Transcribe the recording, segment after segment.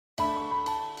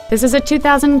This is a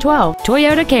 2012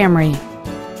 Toyota Camry.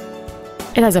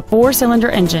 It has a 4-cylinder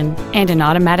engine and an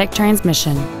automatic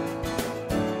transmission.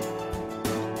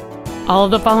 All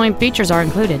of the following features are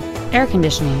included: air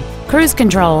conditioning, cruise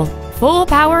control, full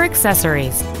power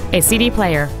accessories, a CD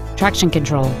player, traction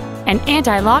control, an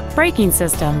anti-lock braking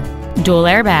system, dual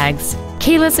airbags,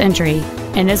 keyless entry,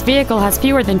 and this vehicle has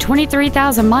fewer than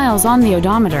 23,000 miles on the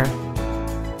odometer.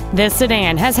 This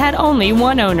sedan has had only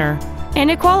one owner, and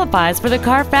it qualifies for the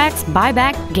Carfax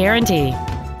buyback guarantee.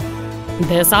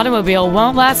 This automobile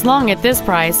won't last long at this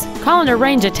price. Call and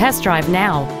arrange a test drive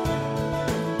now.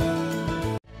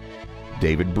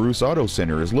 David Bruce Auto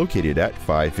Center is located at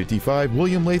 555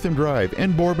 William Latham Drive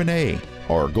in Bourbonnais.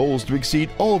 Our goal is to exceed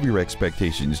all of your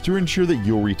expectations to ensure that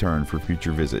you'll return for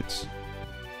future visits.